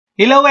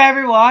Hello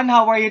everyone!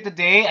 How are you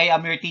today? I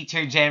am your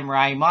teacher Jem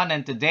Raymond,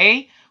 and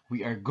today we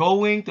are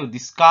going to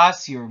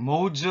discuss your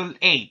Module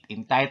 8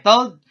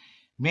 entitled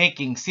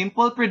Making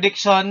Simple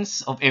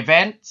Predictions of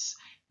Events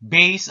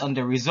Based on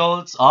the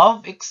Results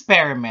of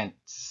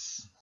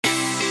Experiments.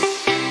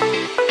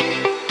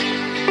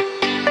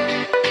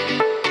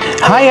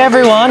 Hi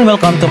everyone!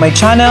 Welcome to my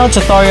channel,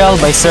 Tutorial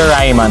by Sir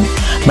Raymond.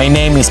 My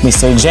name is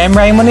Mr. Jem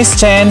Raymond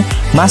Chen,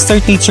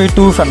 Master Teacher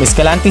 2 from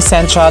Escalante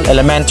Central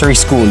Elementary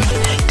School.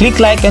 Click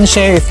like and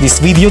share if this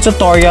video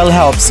tutorial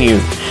helps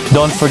you.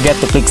 Don't forget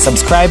to click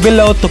subscribe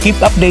below to keep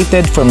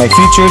updated for my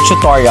future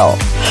tutorial.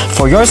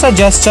 For your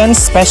suggestions,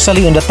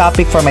 especially on the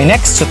topic for my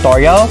next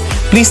tutorial,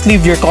 please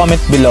leave your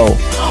comment below.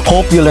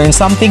 Hope you learned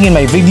something in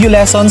my video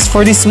lessons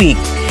for this week.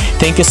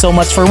 Thank you so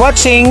much for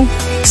watching.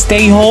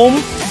 Stay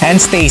home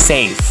and stay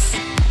safe.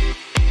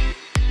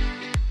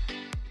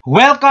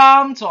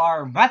 Welcome to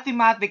our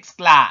mathematics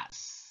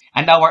class.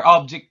 And our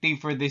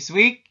objective for this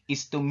week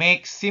is to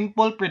make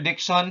simple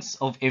predictions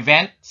of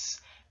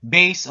events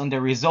based on the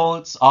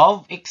results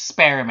of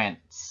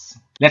experiments.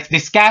 Let's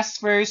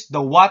discuss first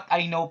the what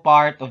I know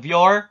part of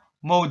your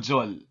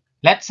module.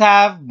 Let's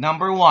have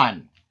number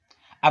 1.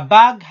 A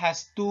bag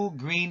has 2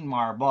 green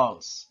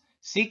marbles,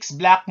 6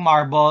 black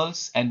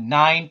marbles, and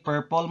 9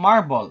 purple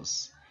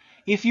marbles.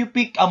 If you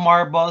pick a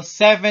marble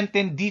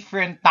 17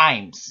 different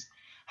times,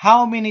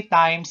 how many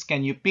times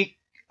can you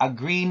pick a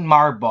green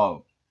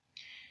marble?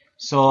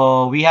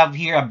 So we have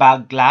here a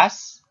bag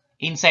class.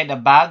 Inside the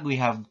bag, we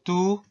have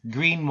 2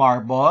 green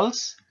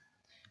marbles,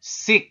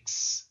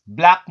 6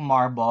 black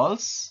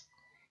marbles,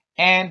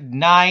 and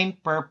 9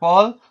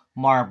 purple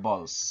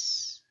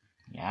marbles.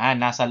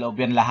 Yan, nasa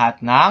loob yan lahat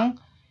ng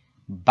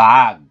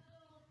bag.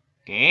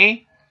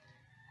 Okay?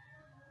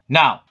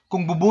 Now,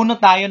 kung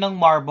bubunot tayo ng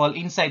marble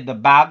inside the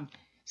bag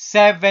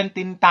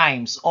 17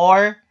 times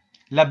or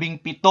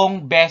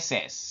 17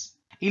 beses,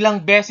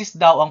 ilang beses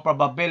daw ang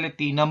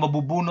probability na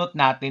mabubunot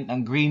natin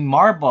ang green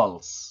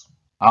marbles?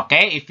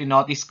 Okay, if you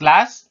notice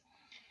class,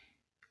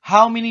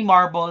 how many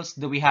marbles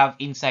do we have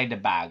inside the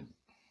bag?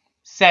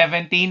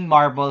 17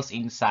 marbles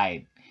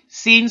inside.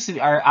 Since we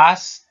are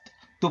asked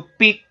to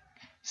pick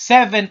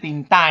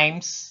 17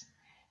 times,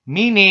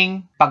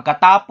 meaning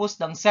pagkatapos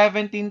ng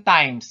 17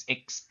 times,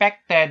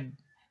 expected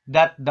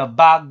that the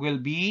bag will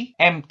be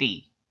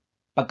empty.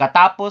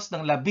 Pagkatapos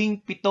ng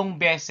 17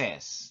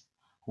 beses,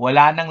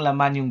 wala nang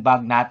laman yung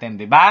bag natin,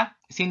 di ba?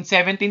 Since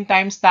 17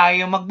 times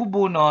tayo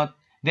magbubunot,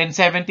 then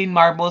 17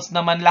 marbles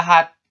naman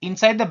lahat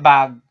inside the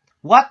bag,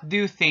 what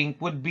do you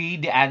think would be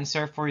the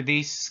answer for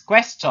this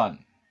question?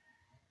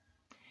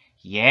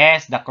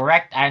 Yes, the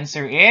correct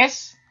answer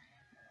is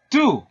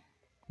 2.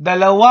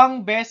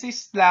 2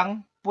 beses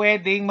lang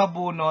pwedeng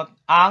mabunot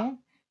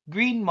ang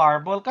green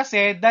marble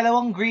kasi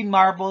 2 green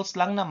marbles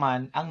lang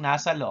naman ang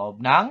nasa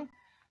loob ng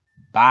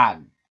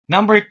bag.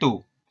 Number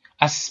 2.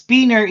 A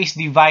spinner is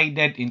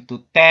divided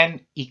into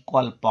 10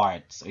 equal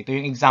parts. So, ito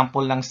yung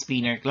example ng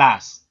spinner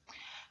class.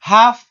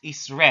 Half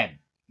is red,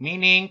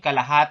 meaning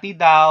kalahati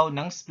daw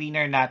ng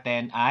spinner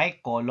natin ay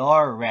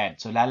color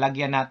red. So,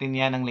 lalagyan natin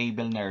yan ng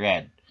label na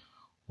red.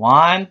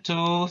 1,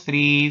 2,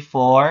 3,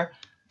 4,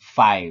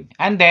 5.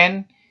 And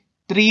then,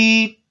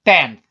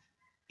 3/10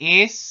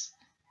 is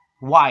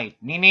white,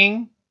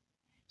 meaning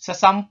sa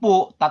 10,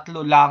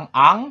 3 lang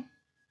ang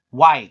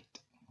white.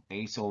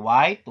 Okay, so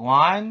white,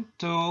 1,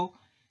 2,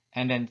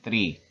 and then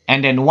 3.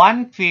 And then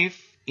 1/5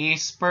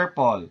 is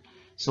purple.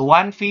 So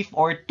 1/5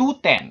 or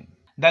 2/10.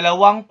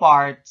 2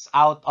 parts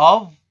out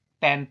of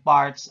 10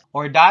 parts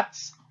or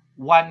that's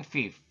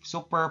 1/5.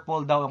 So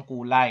purple daw ang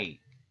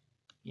kulay.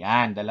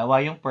 Yan,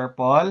 2 yung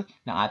purple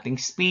ng ating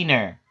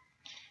spinner.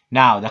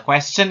 Now, the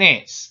question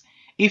is,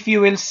 if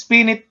you will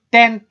spin it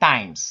 10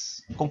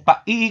 times, kung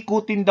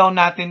paiikutin daw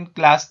natin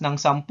class ng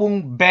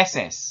 10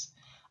 beses,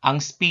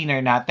 ang spinner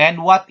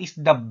natin, what is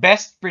the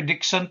best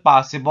prediction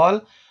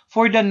possible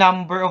for the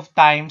number of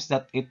times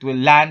that it will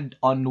land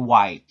on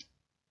white?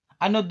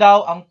 Ano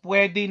daw ang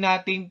pwede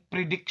nating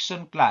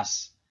prediction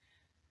class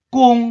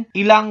kung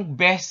ilang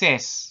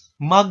beses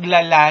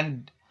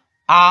maglaland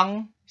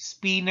ang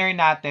spinner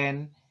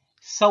natin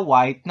sa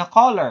white na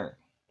color?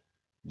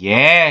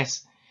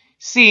 Yes,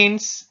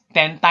 since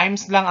 10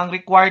 times lang ang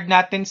required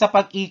natin sa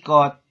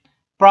pag-ikot,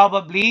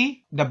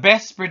 probably the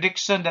best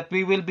prediction that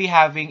we will be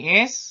having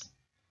is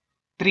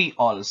 3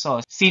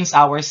 also, since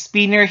our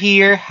spinner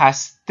here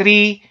has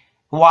 3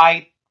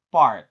 white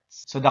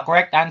parts. So the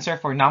correct answer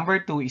for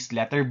number 2 is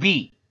letter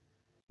B.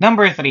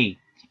 Number 3.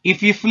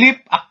 If you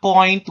flip a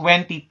coin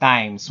 20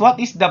 times,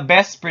 what is the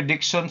best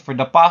prediction for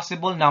the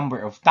possible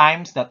number of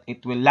times that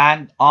it will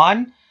land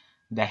on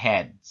the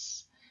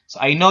heads?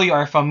 So I know you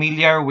are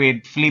familiar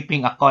with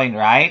flipping a coin,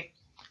 right?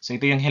 So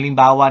ito yung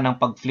halimbawa ng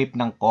pag-flip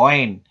ng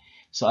coin.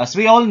 So as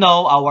we all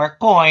know, our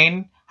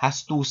coin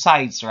has 2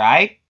 sides,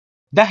 right?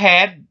 The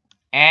head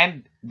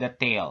and the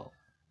tail.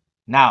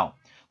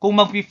 Now, kung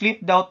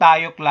mag-flip daw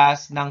tayo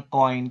class ng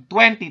coin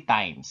 20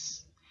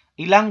 times,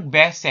 ilang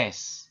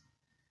beses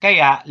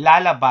kaya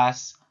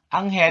lalabas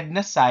ang head na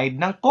side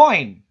ng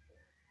coin?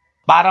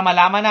 Para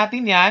malaman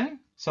natin yan,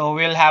 so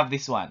we'll have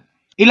this one.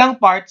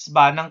 Ilang parts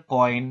ba ng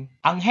coin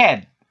ang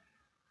head?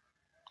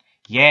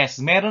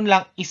 Yes, meron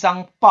lang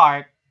isang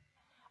part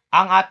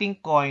ang ating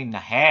coin na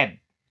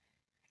head.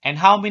 And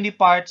how many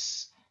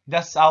parts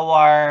does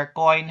our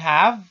coin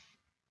have?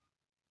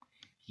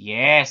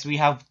 Yes,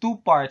 we have two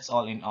parts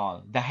all in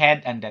all, the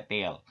head and the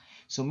tail.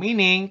 So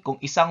meaning,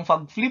 kung isang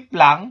pag-flip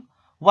lang,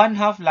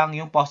 1/2 lang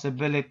yung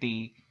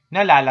possibility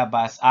na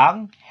lalabas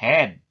ang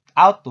head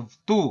out of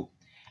 2.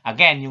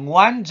 Again, yung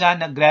 1 dyan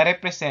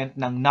nagre-represent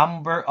ng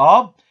number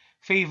of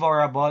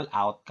favorable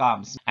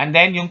outcomes. And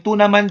then, yung 2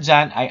 naman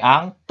dyan ay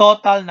ang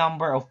total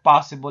number of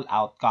possible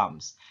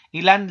outcomes.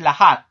 Ilan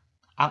lahat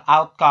ang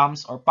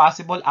outcomes or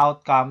possible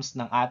outcomes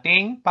ng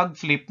ating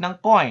pag-flip ng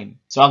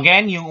coin. So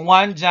again, yung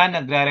 1 dyan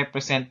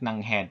nagre-represent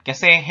ng head.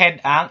 Kasi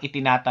head ang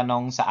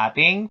itinatanong sa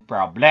ating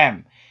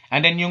problem.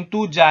 And then yung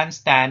 2 dyan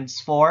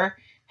stands for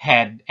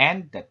head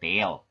and the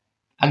tail.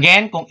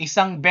 Again, kung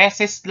isang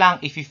beses lang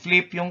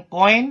i-flip yung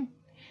coin,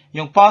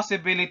 yung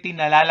possibility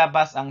na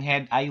lalabas ang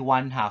head ay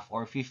 1/2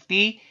 or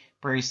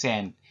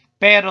 50%.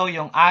 Pero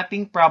yung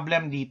ating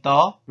problem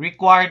dito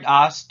required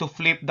us to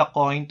flip the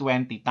coin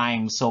 20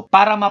 times. So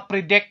para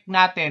ma-predict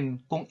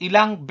natin kung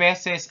ilang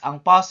beses ang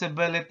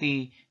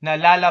possibility na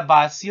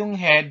lalabas yung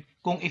head,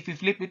 kung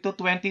i-flip ito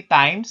 20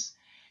 times,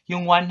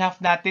 yung 1/2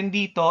 natin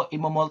dito,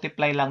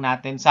 i-multiply lang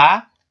natin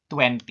sa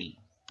 20.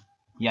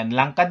 Yan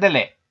lang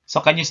kadali.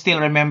 So can you still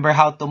remember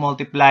how to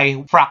multiply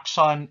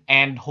fraction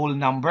and whole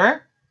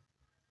number?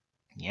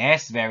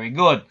 Yes, very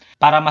good.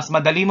 Para mas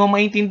madali mo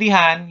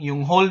maintindihan,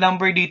 yung whole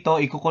number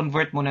dito,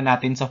 i-convert muna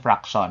natin sa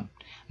fraction.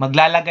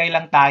 Maglalagay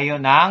lang tayo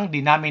ng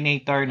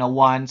denominator na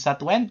 1 sa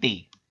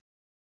 20.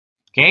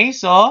 Okay,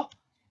 so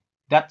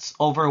that's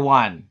over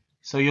 1.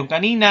 So yung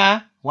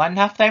kanina,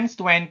 1/2 times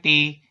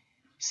 20,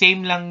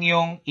 same lang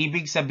yung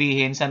ibig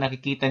sabihin sa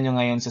nakikita nyo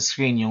ngayon sa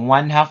screen, yung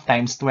 1/2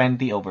 times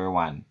 20 over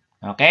 1.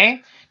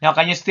 Okay? Now,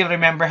 can you still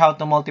remember how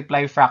to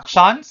multiply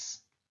fractions?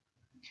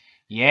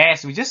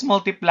 Yes, we just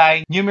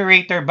multiply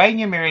numerator by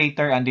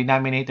numerator and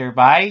denominator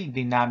by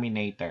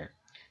denominator.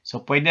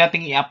 So, pwede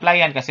natin i-apply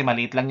yan kasi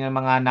maliit lang yung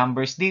mga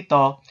numbers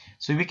dito.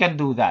 So, we can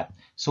do that.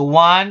 So,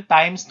 1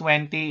 times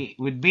 20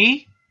 would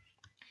be?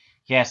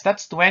 Yes,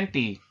 that's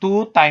 20.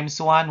 2 times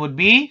 1 would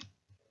be?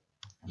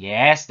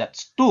 Yes,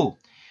 that's 2.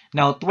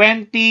 Now,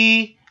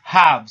 20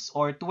 halves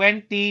or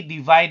 20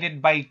 divided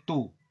by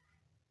 2.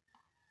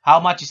 How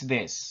much is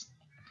this?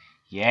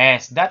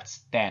 Yes,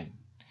 that's 10.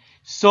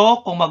 So,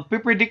 kung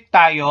magpipredict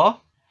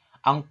tayo,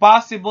 ang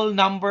possible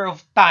number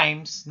of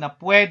times na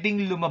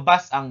pwedeng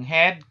lumabas ang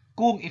head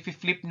kung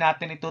i-flip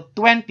natin ito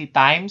 20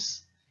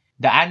 times,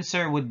 the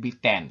answer would be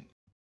 10.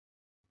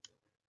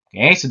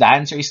 Okay, so the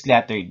answer is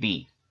letter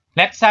D.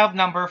 Let's have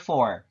number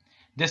 4.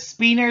 The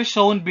spinner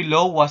shown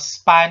below was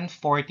spun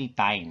 40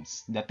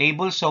 times. The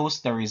table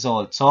shows the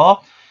result.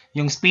 So,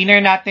 yung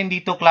spinner natin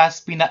dito,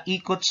 class,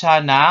 pinaikot siya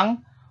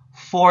ng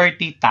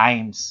 40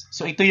 times.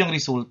 So, ito yung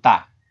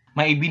resulta.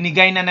 May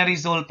ibinigay na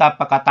resulta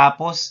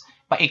pagkatapos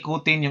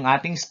paikutin yung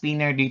ating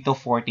spinner dito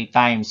 40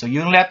 times. So,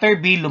 yung letter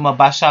B,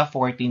 lumabas siya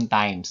 14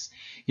 times.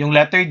 Yung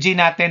letter G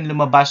natin,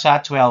 lumabas siya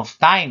 12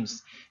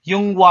 times.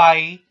 Yung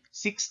Y,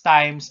 6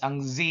 times.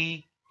 Ang Z,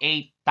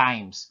 8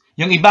 times.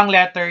 Yung ibang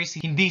letters,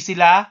 hindi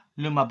sila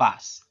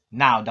lumabas.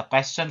 Now, the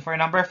question for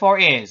number 4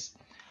 is,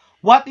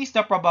 what is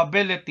the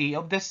probability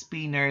of the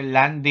spinner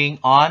landing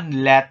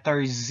on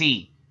letter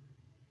Z?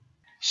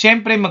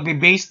 Siyempre,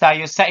 magbe-base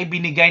tayo sa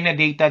ibinigay na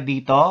data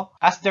dito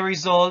as the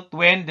result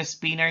when the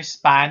spinner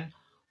span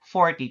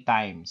 40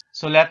 times.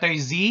 So, letter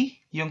Z,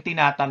 yung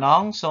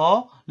tinatanong.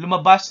 So,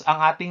 lumabas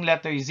ang ating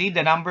letter Z.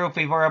 The number of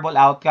favorable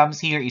outcomes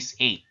here is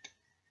 8.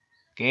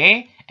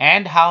 Okay?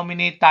 And how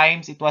many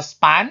times it was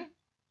spun?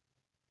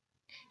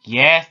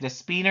 Yes, the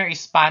spinner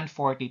is spun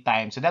 40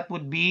 times. So, that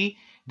would be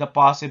the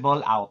possible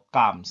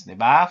outcomes.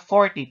 Diba?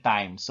 40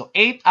 times. So,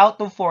 8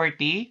 out of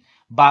 40,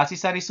 base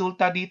sa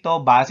resulta dito,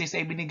 base sa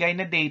ibinigay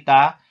na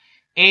data,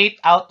 8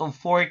 out of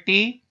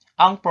 40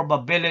 ang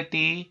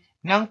probability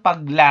ng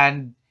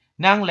pag-land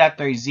ng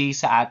letter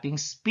Z sa ating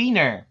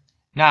spinner.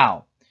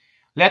 Now,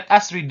 let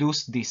us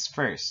reduce this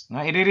first.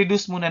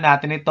 I-reduce muna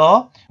natin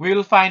ito. We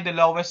will find the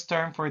lowest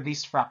term for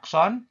this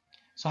fraction.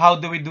 So, how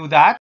do we do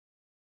that?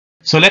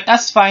 So, let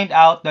us find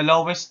out the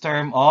lowest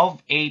term of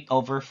 8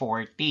 over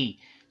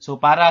 40. So,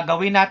 para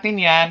gawin natin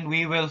yan,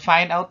 we will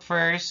find out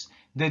first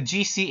the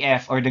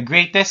GCF or the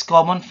greatest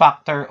common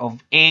factor of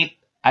 8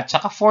 at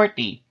saka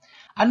 40.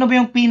 Ano ba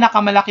yung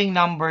pinakamalaking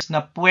numbers na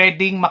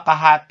pwedeng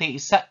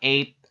makahati sa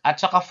 8 at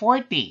saka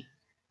 40?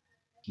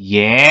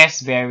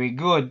 Yes, very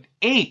good.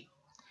 8.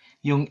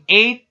 Yung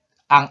 8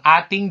 ang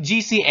ating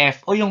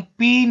GCF o yung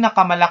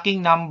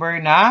pinakamalaking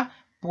number na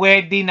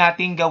pwede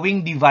nating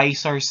gawing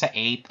divisor sa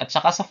 8 at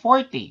saka sa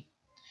 40.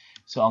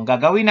 So, ang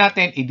gagawin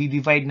natin,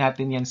 i-divide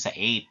natin yan sa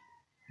 8.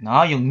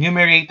 No? Yung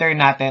numerator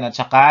natin at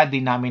saka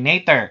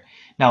denominator.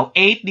 Now,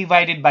 8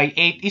 divided by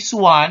 8 is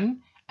 1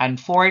 and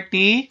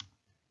 40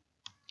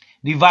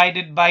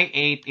 divided by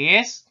 8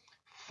 is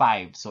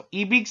 5. So,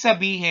 ibig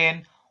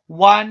sabihin,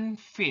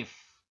 1/5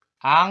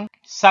 ang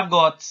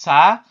sagot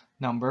sa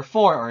number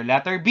 4 or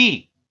letter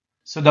B.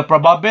 So the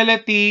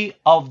probability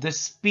of the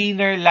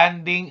spinner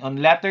landing on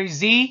letter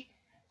Z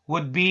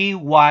would be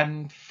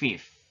 1/5.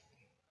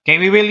 Okay,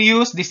 we will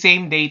use the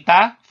same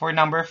data for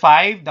number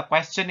 5. The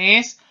question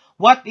is,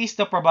 what is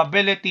the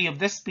probability of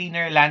the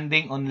spinner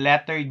landing on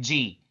letter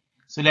G?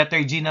 So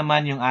letter G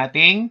naman yung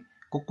ating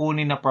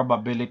kukunin na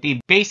probability.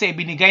 Based sa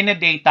ibinigay na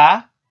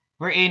data,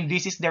 wherein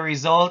this is the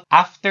result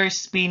after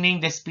spinning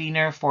the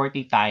spinner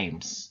 40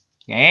 times.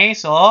 Okay,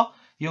 so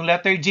yung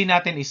letter G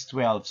natin is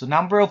 12. So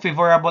number of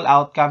favorable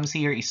outcomes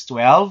here is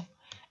 12.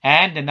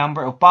 And the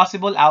number of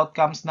possible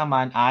outcomes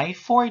naman ay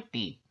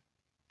 40.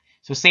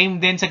 So same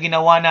din sa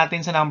ginawa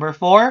natin sa number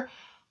 4.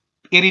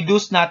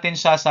 I-reduce natin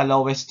siya sa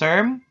lowest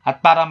term.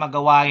 At para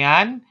magawa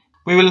yan,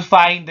 we will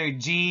find their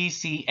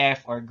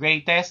GCF or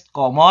greatest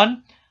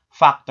common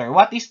factor.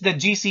 What is the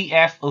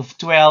GCF of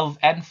 12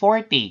 and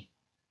 40?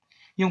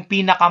 Yung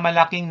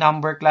pinakamalaking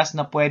number class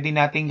na pwede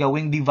natin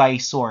gawing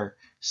divisor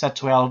sa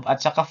 12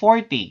 at saka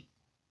 40.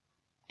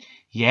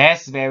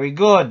 Yes, very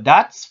good.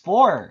 That's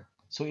 4.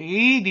 So,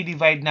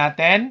 i-divide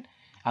natin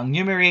ang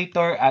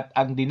numerator at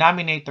ang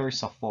denominator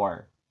sa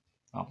 4.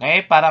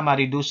 Okay, para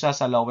ma-reduce siya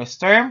sa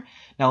lowest term.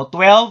 Now,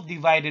 12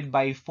 divided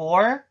by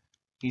 4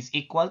 is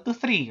equal to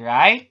 3,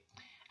 right?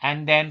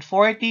 And then,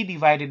 40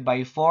 divided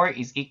by 4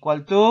 is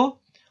equal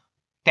to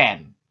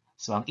 10.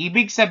 So, ang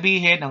ibig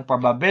sabihin, ang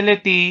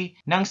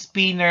probability ng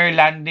spinner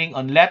landing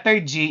on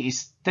letter G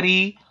is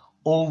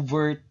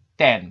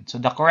 3/10. So,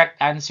 the correct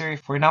answer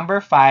for number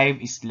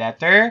 5 is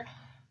letter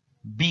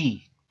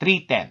B,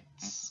 3/10.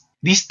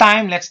 This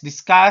time, let's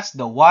discuss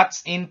the what's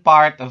in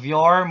part of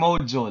your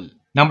module.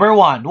 Number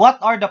 1, what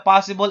are the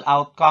possible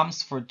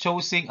outcomes for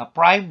choosing a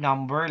prime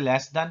number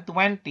less than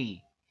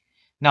 20?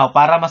 Now,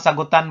 para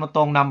masagutan mo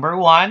tong number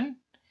 1,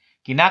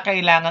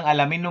 kinakailangang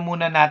alamin mo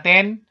muna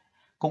natin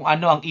kung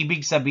ano ang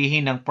ibig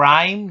sabihin ng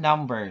prime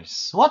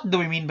numbers. What do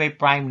we mean by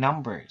prime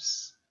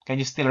numbers? Can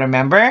you still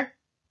remember?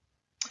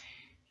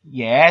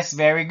 Yes,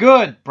 very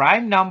good.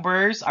 Prime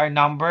numbers are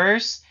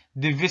numbers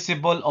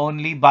divisible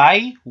only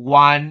by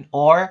 1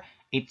 or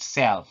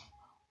itself.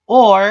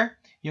 Or,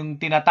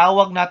 yung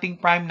tinatawag nating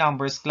prime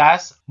numbers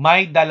class,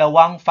 may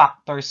dalawang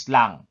factors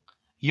lang.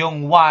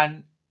 Yung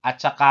 1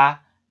 at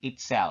saka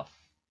itself.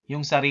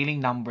 Yung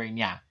sariling number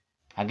niya.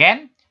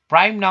 Again,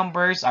 prime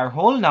numbers are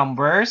whole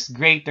numbers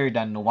greater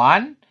than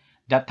 1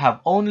 that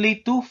have only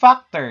two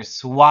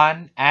factors,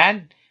 1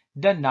 and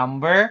the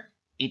number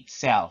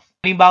itself.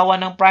 Halimbawa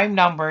ng prime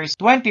numbers,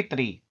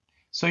 23.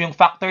 So yung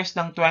factors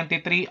ng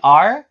 23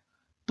 are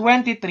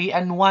 23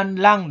 and 1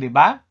 lang, di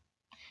ba?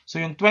 So,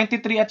 yung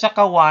 23 at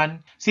saka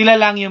 1, sila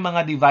lang yung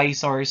mga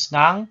divisors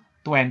ng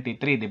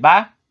 23, di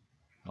ba?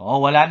 O,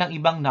 wala nang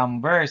ibang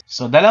numbers.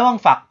 So, dalawang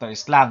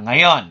factors lang.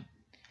 Ngayon,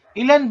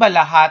 ilan ba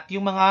lahat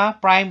yung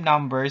mga prime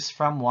numbers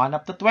from 1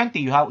 up to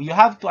 20? You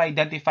have to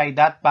identify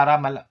that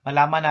para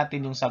malaman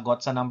natin yung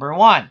sagot sa number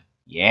 1.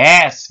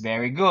 Yes,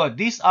 very good.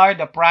 These are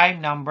the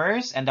prime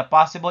numbers and the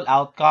possible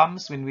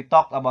outcomes when we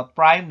talk about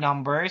prime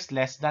numbers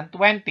less than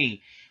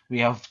 20. We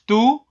have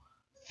 2,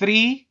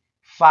 3,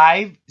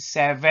 5,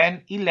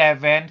 7,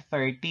 11,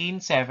 13,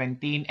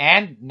 17,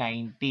 and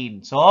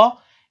 19. So,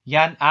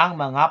 yan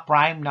ang mga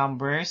prime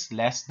numbers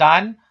less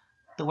than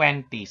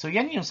 20. So,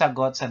 yan yung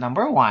sagot sa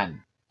number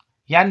 1.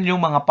 Yan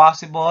yung mga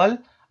possible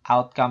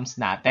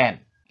outcomes natin.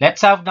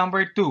 Let's have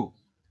number 2.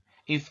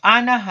 If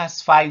Anna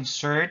has 5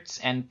 shirts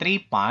and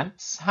 3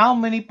 pants, how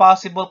many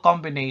possible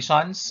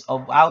combinations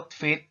of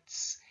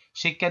outfits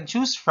she can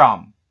choose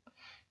from?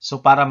 So,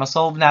 para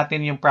ma-solve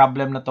natin yung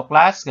problem na to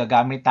class,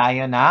 gagamit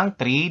tayo ng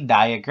tree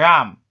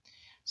diagram.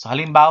 So,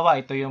 halimbawa,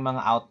 ito yung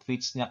mga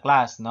outfits niya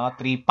class, no?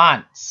 3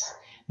 pants.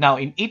 Now,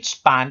 in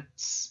each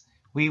pants,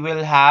 we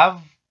will have,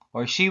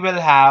 or she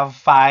will have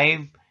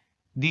 5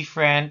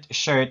 different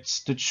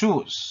shirts to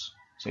choose.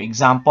 So,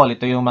 example,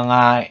 ito yung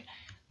mga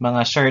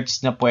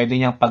shirts na pwede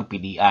niyang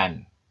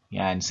pagpilian.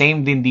 Yan.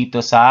 Same din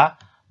dito sa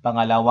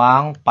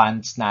pangalawang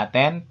pants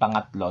natin.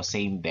 Pangatlo,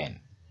 same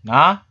din.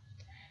 Na?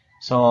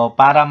 So,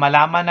 para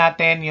malaman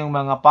natin yung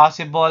mga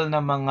possible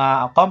na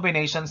mga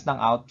combinations ng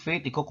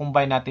outfit,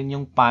 i-combine natin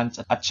yung pants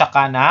at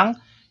saka ng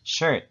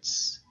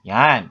shirts.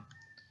 Yan.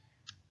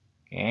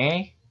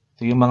 Okay?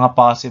 Ito yung mga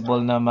possible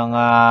na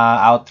mga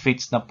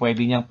outfits na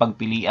pwede niyang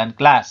pagpilian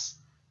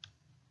class.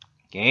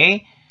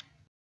 Okay?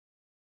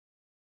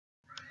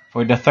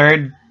 For the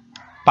third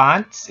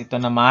pants,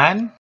 ito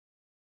naman.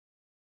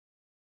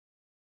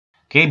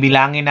 Okay,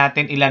 bilangin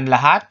natin ilan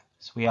lahat.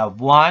 So, we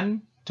have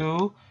 1,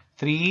 2,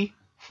 3,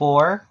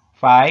 4,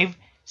 5,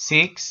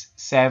 6,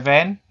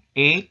 7,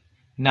 8,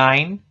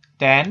 9,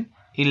 10,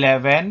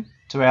 11,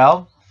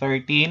 12,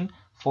 13,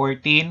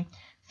 14,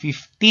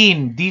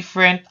 15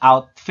 different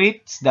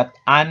outfits that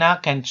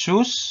Anna can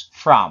choose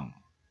from.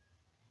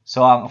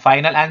 So, ang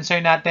final answer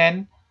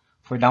natin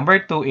for number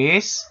 2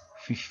 is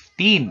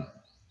 15.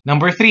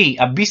 Number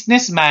 3, a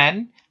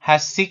businessman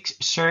has 6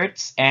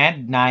 shirts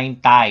and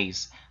 9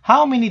 ties.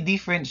 How many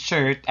different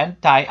shirt and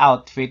tie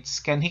outfits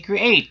can he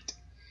create?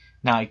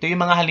 Now, ito yung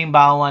mga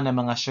halimbawa ng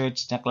mga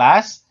shirts na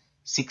class.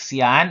 6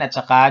 yan at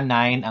saka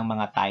 9 ang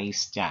mga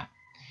ties niya.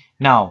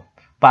 Now,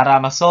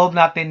 Para ma-solve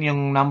natin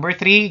yung number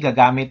 3,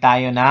 gagamit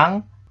tayo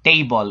ng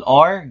table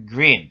or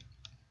grid.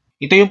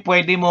 Ito yung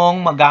pwede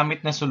mong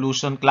magamit na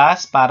solution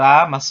class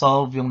para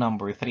ma-solve yung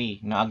number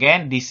 3. Now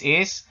again, this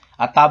is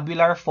a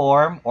tabular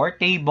form or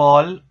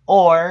table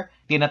or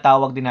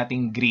tinatawag din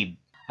nating grid.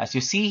 As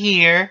you see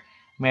here,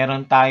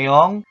 meron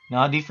tayong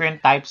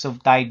different types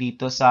of tie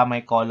dito sa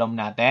may column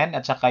natin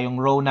at saka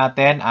yung row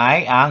natin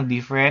ay ang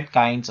different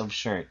kinds of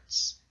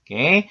shirts.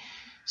 Okay?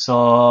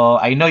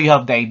 So, I know you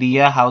have the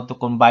idea how to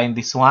combine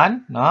this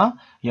one, no?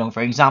 Yung,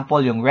 for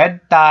example, yung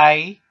red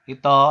tie,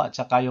 ito, at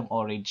saka yung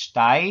orange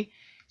tie.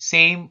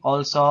 Same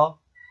also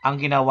ang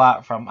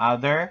ginawa from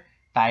other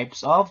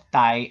types of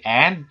tie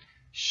and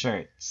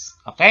shirts.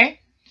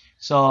 Okay?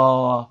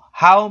 So,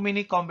 how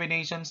many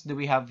combinations do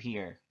we have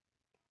here?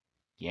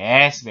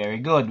 Yes,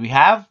 very good. We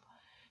have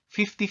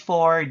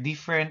 54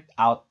 different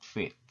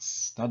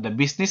outfits. Now, the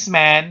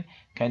businessman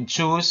can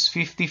choose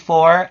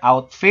 54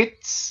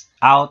 outfits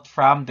out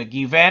from the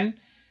given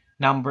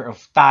number of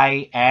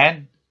tie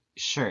and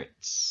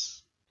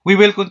shirts. We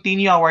will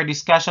continue our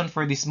discussion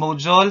for this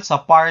module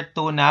sa part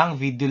 2 ng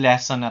video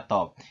lesson na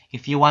to.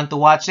 If you want to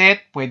watch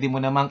it, pwede mo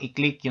namang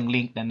i-click yung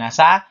link na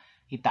nasa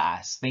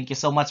itaas. Thank you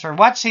so much for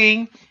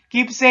watching.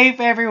 Keep safe,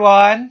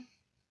 everyone!